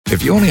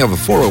If you only have a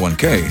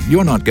 401k,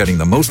 you're not getting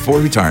the most for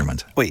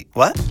retirement. Wait,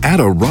 what? Add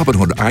a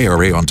Robinhood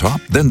IRA on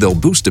top, then they'll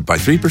boost it by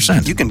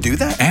 3%. You can do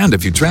that? And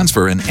if you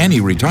transfer in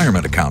any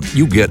retirement account,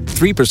 you get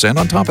 3%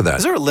 on top of that.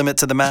 Is there a limit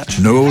to the match?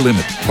 No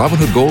limit.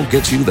 Robinhood Gold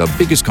gets you the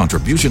biggest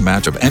contribution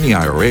match of any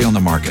IRA on the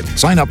market.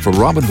 Sign up for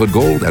Robinhood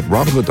Gold at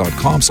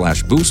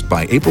Robinhood.com/boost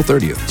by April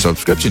 30th.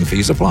 Subscription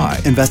fees apply.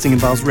 Investing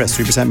involves risk.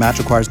 3% match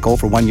requires gold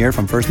for 1 year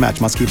from first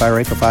match. Must keep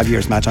IRA for 5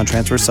 years. Match on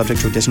transfers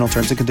subject to additional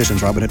terms and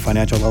conditions. Robinhood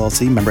Financial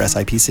LLC, member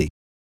SIPC.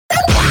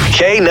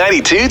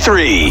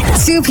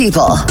 K92-3. Two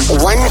people,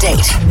 one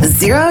date,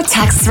 0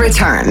 texts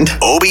returned.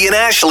 Obie and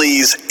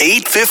Ashley's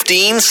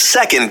 8:15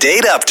 second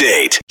date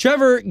update.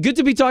 Trevor, good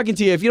to be talking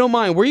to you. If you don't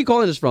mind, where are you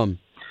calling us from?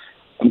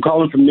 I'm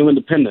calling from New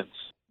Independence.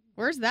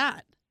 Where's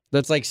that?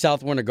 That's like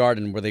South Winter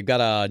Garden, where they've got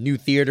a new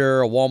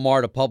theater, a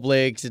Walmart, a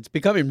Publix. It's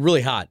becoming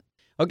really hot.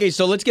 Okay,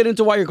 so let's get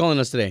into why you're calling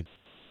us today.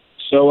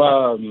 So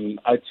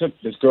I took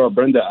this girl,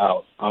 Brenda,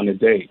 out on a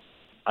date.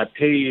 I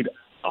paid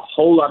a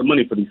whole lot of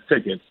money for these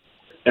tickets,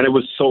 and it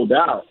was sold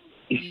out.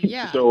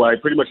 Yeah. So I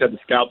pretty much had to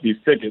scalp these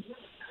tickets.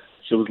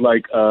 So it was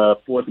like a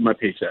fourth of my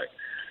paycheck.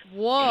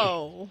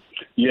 Whoa.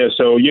 Yeah,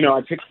 so,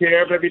 I took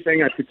care of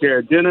everything. I took care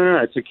of dinner.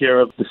 I took care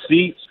of the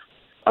seats.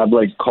 I've,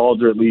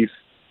 called her at least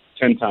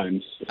 10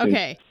 times.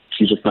 Okay.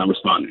 She's just not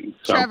responding.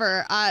 So.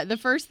 Trevor, the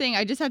first thing,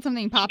 I just had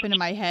something pop into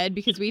my head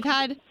because we've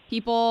had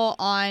people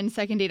on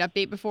Second Date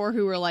Update before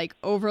who were,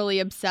 overly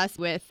obsessed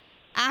with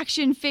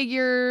action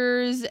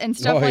figures and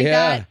stuff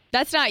that.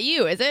 That's not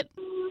you, is it?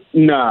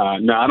 No,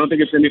 I don't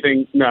think it's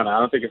anything. No, I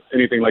don't think it's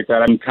anything like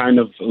that. I'm kind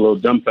of a little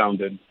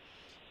dumbfounded.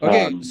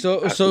 Okay, as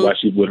to why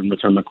she wouldn't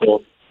return my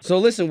call. So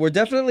listen, we're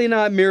definitely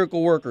not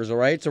miracle workers, all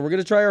right? So we're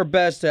going to try our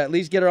best to at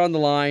least get her on the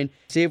line,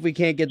 see if we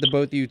can't get the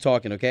both of you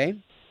talking, okay?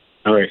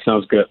 All right,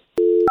 sounds good.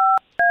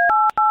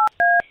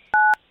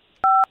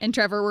 And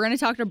Trevor, we're going to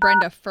talk to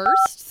Brenda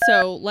first,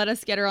 so let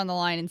us get her on the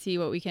line and see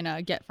what we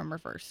can get from her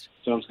first.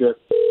 Sounds good.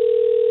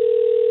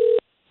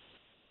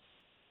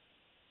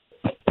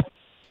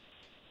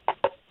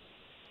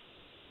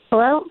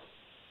 Hello?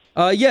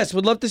 Yes,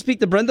 would love to speak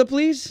to Brenda,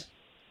 please.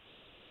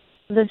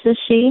 This is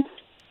she.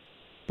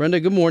 Brenda,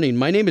 good morning.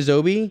 My name is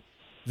Obie.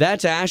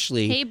 That's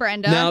Ashley. Hey,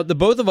 Brenda. Now, the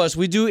both of us,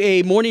 we do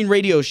a morning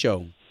radio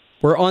show.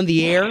 We're on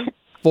the air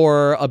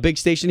for a big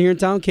station here in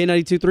town,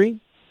 K92.3.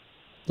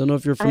 Don't know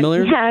if you're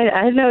familiar.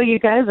 I know you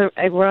guys.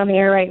 We're on the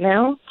air right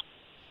now.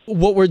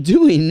 What we're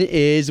doing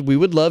is we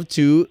would love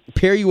to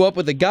pair you up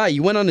with a guy.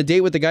 You went on a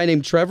date with a guy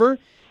named Trevor,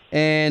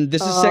 and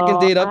this is Second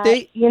Date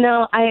Update.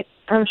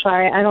 I'm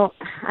sorry. I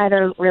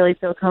don't really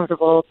feel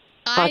comfortable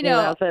talking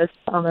about this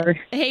on the...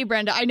 Hey,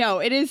 Brenda, I know.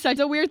 It is such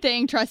a weird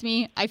thing. Trust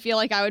me. I feel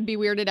like I would be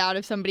weirded out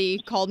if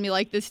somebody called me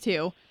like this,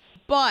 too.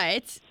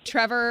 But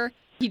Trevor,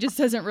 he just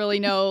doesn't really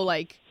know,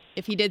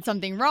 if he did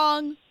something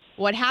wrong,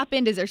 what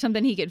happened. Is there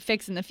something he could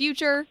fix in the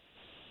future?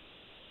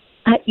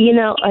 I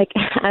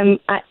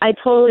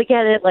totally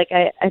get it.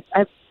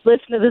 I've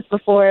listened to this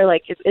before.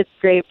 It's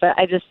great, but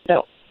I just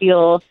don't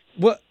feel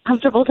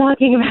comfortable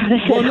talking about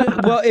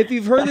it. Well, if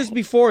you've heard this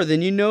before,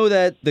 then you know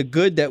that the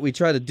good that we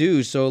try to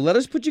do. So let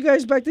us put you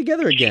guys back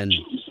together again.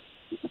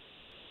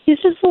 He's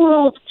just a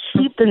little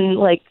cheap and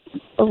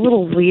a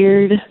little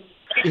weird.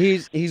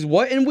 He's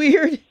what and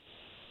weird?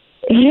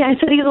 Yeah, I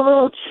said he's a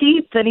little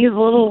cheap and he's a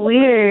little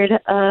weird.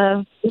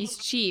 He's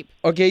cheap.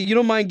 Okay, you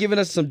don't mind giving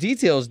us some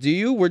details, do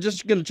you? We're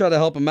just going to try to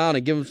help him out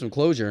and give him some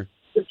closure.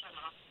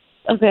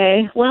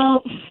 Okay,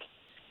 well,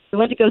 we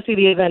went to go see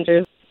the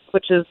Avengers,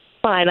 which is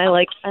fine. I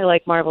like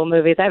Marvel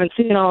movies. I haven't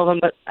seen all of them,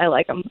 but I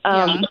like them.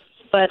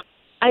 But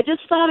I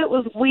just thought it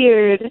was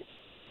weird.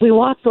 We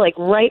walked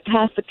right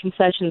past the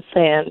concession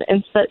stand,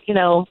 and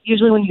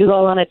usually when you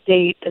go on a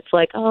date, it's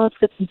let's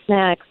get some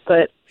snacks.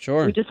 But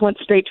sure, we just went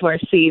straight to our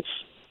seats.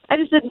 I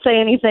just didn't say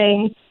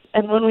anything,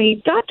 and when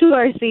we got to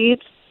our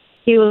seats,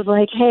 he was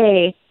like,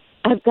 "Hey,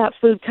 I've got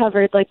food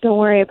covered. Don't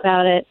worry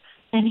about it."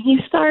 And he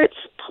starts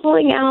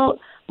pulling out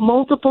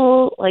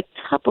multiple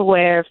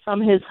Tupperware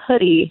from his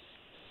hoodie.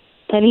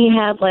 And he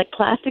had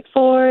plastic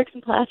forks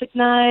and plastic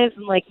knives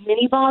and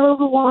mini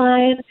bottles of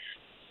wine.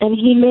 And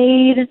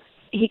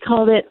he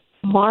called it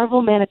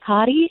Marvel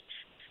manicotti.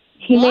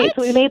 We made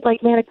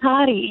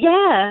manicotti.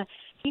 Yeah.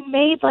 He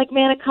made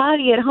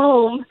manicotti at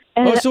home.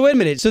 And so wait a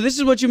minute. So this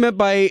is what you meant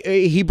by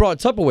he brought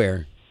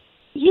Tupperware.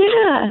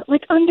 Yeah,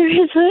 under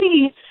his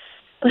hoodie.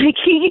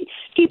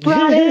 He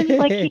brought in,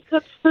 he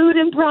cooked food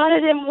and brought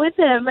it in with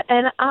him.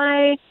 And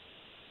I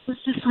was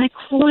just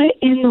what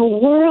in the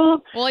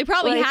world? Well, he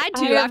probably had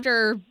to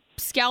after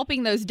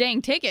scalping those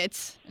dang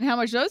tickets and how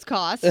much those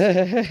cost.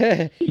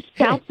 He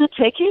scalped the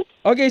tickets?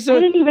 Okay, so... I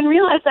didn't even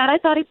realize that. I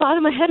thought he bought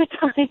them ahead of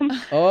time.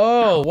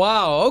 Oh,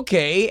 wow.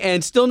 Okay.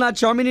 And still not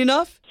charming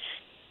enough?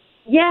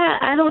 Yeah,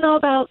 I don't know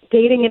about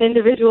dating an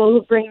individual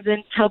who brings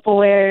in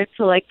Tupperware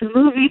to the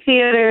movie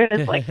theater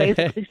and is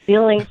basically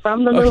stealing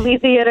from the movie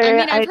theater. I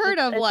mean, I've heard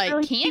of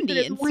really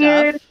candy and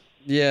weird. stuff.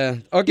 Yeah.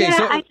 Okay. Yeah,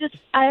 so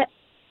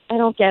I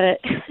don't get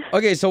it.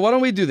 Okay, so why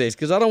don't we do this?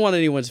 Because I don't want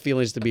anyone's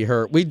feelings to be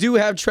hurt. We do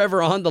have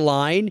Trevor on the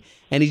line,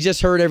 and he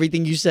just heard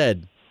everything you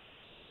said.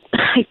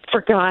 I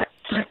forgot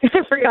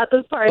I forgot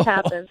this part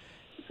happened.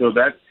 So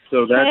that's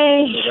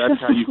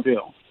how you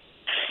feel.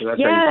 So that's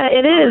Yeah,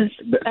 it is.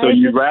 So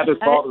you'd rather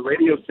call the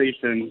radio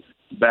station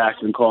back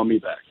than call me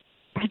back.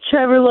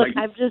 Trevor, look,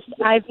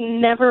 I've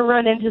never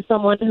run into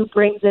someone who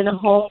brings in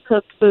home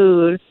cooked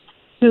food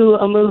to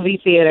a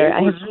movie theater.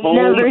 I've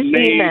never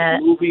seen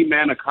that. Movie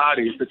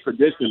manicotti. It's a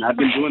tradition. I've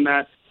been doing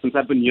that since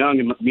I've been young,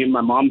 and me and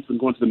my mom's been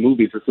going to the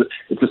movies.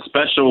 It's a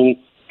special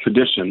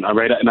tradition, all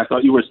right? And I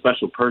thought you were a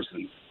special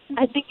person.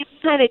 I think it's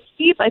kind of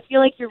cheap. I feel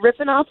like you're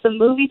ripping off the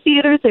movie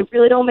theaters. They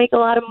really don't make a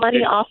lot of money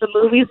off the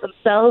movies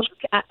themselves.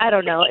 I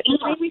don't know. It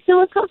just made me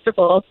feel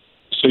uncomfortable.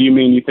 So you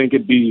mean you think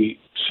it'd be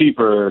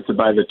cheaper to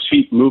buy the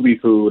cheap movie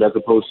food as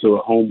opposed to a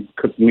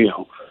home-cooked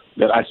meal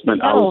that I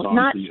spent hours on?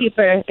 No, not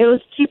cheaper. It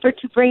was cheaper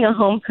to bring a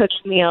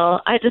home-cooked meal.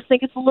 I just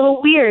think it's a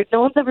little weird.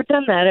 No one's ever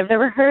done that. I've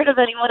never heard of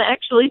anyone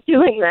actually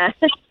doing that.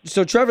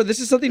 So, Trevor, this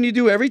is something you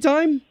do every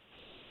time?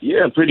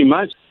 Yeah, pretty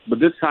much. But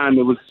this time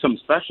it was something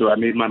special. I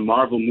made my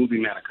Marvel movie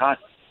manicotti.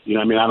 You know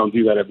what I mean? I don't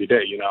do that every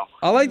day, you know.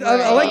 I like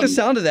the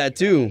sound of that,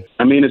 too.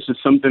 I mean, it's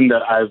just something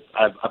that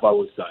I've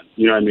always done.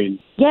 You know what I mean?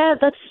 Yeah,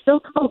 that's still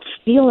called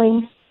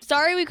stealing.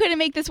 Sorry we couldn't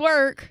make this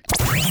work.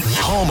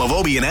 Home of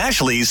Obie and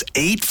Ashley's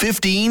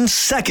 8:15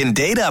 second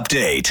date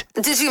update.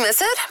 Did you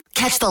miss it?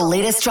 Catch the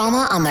latest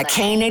drama on the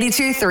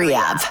K82-3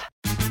 app.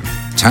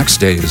 Tax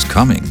day is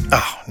coming.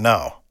 Oh,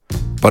 no.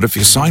 But if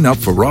you sign up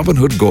for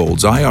Robinhood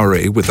Gold's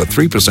IRA with a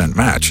 3%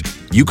 match,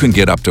 you can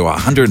get up to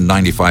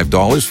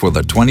 $195 for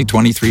the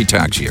 2023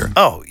 tax year.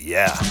 Oh,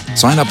 yeah.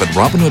 Sign up at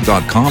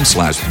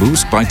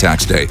Robinhood.com/boost by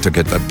tax day to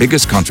get the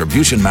biggest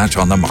contribution match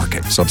on the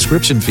market.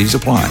 Subscription fees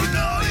apply.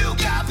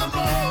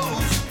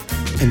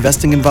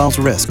 Investing involves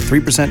risk.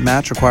 3%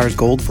 match requires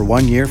gold for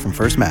 1 year from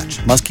first match.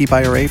 Must keep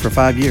IRA for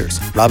 5 years.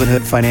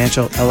 Robinhood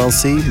Financial,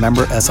 LLC,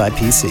 member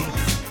SIPC.